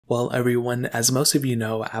Well, everyone, as most of you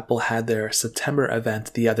know, Apple had their September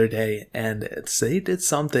event the other day, and they did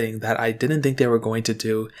something that I didn't think they were going to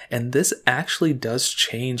do, and this actually does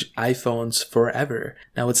change iPhones forever.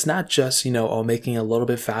 Now, it's not just, making it a little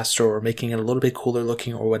bit faster or making it a little bit cooler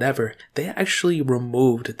looking or whatever. They actually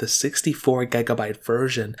removed the 64GB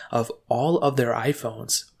version of all of their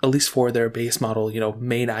iPhones, at least for their base model,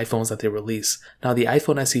 main iPhones that they release. Now, the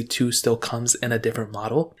iPhone SE2 still comes in a different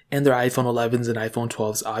model, and their iPhone 11s and iPhone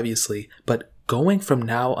 12s obviously, but going from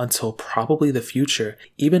now until probably the future,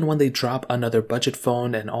 even when they drop another budget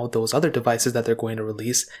phone and all those other devices that they're going to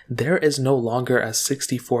release, there is no longer a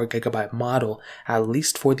 64GB model, at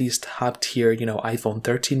least for these top tier, iPhone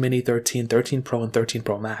 13 mini, 13, 13 Pro, and 13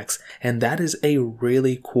 Pro Max. And that is a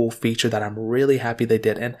really cool feature that I'm really happy they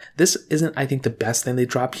did. And this isn't, I think, the best thing they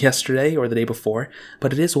dropped yesterday or the day before,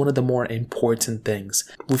 but it is one of the more important things.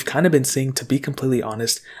 We've kind of been seeing, to be completely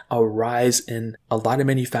honest, a rise in a lot of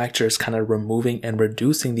manufacturers kind of removing and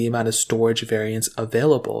reducing the amount of storage variants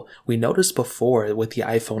available. We noticed before with the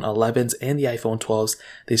iPhone 11s and the iPhone 12s,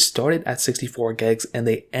 they started at 64 gigs and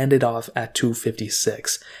they ended off at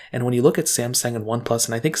 256. And when you look at Samsung and OnePlus,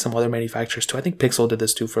 and I think some other manufacturers too, I think Pixel did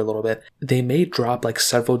this too for a little bit, they may drop like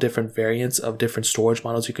several different variants of different storage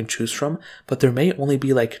models you can choose from, but there may only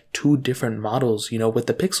be like 2 different models. With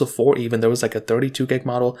the Pixel 4 even, there was like a 32 gig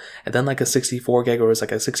model and then like a 64 gig, or it was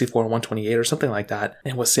like a 64 and 128 or something like that.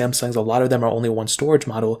 And with Samsung's, a lot of them are only one storage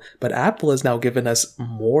model, but Apple has now given us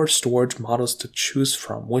more storage models to choose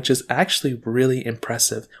from, which is actually really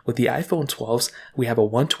impressive. With the iPhone 12s, we have a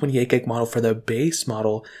 128 gig model for the base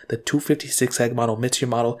model, the 256 gig model, mid-tier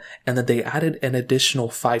model, and then they added an additional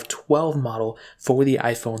 512 model for the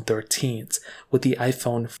iPhone 13s. With the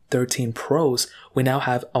iPhone 13 Pros, we now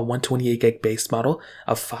have a 128 gig base model,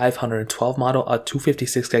 a 512 model, a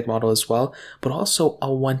 256 gig model as well, but also a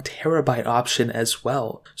 1TB option as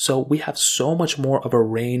well. So we have so much more of a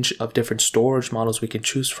range of different storage models we can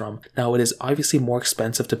choose from. Now, it is obviously more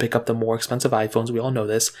expensive to pick up the more expensive iPhones, we all know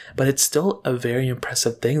this, but it's still a very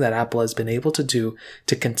impressive thing that Apple has been able to do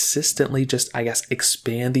to consistently just,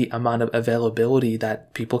 expand the amount of availability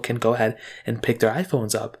that people can go ahead and pick their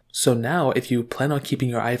iPhones up. So now, if you plan on keeping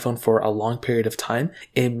your iPhone for a long period of time,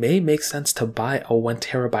 it may make sense to buy a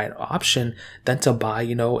 1TB option than to buy,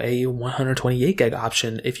 a 128 gig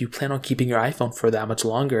option if you plan on keeping your iPhone for that much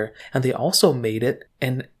longer. And they also made it,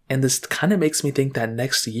 and this kind of makes me think that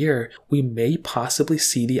next year, we may possibly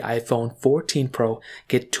see the iPhone 14 Pro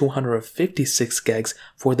get 256 gigs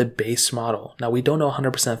for the base model. Now, we don't know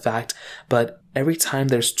 100% fact, but every time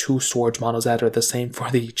there's 2 storage models that are the same for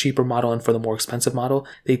the cheaper model and for the more expensive model,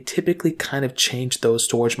 they typically kind of change those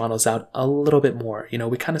storage models out a little bit more.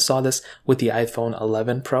 We kind of saw this with the iPhone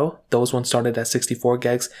 11 Pro. Those ones started at 64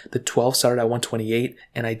 gigs, the 12 started at 128,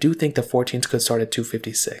 and I do think the 14s could start at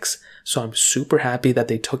 256. So I'm super happy that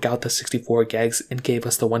they took out the 64 gigs and gave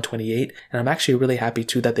us the 128, and I'm actually really happy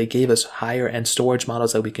too that they gave us higher end storage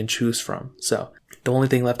models that we can choose from. So the only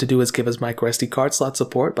thing left to do is give us micro SD card slot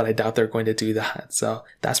support, but I doubt they're going to do that. So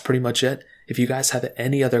that's pretty much it. If you guys have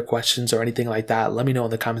any other questions or anything like that, let me know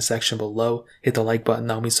in the comment section below. Hit the like button,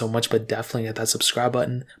 that would mean so much, but definitely hit that subscribe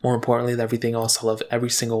button. More importantly than everything else, I love every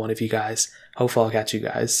single one of you guys. Hopefully I'll catch you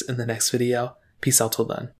guys in the next video. Peace out till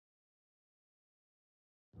then.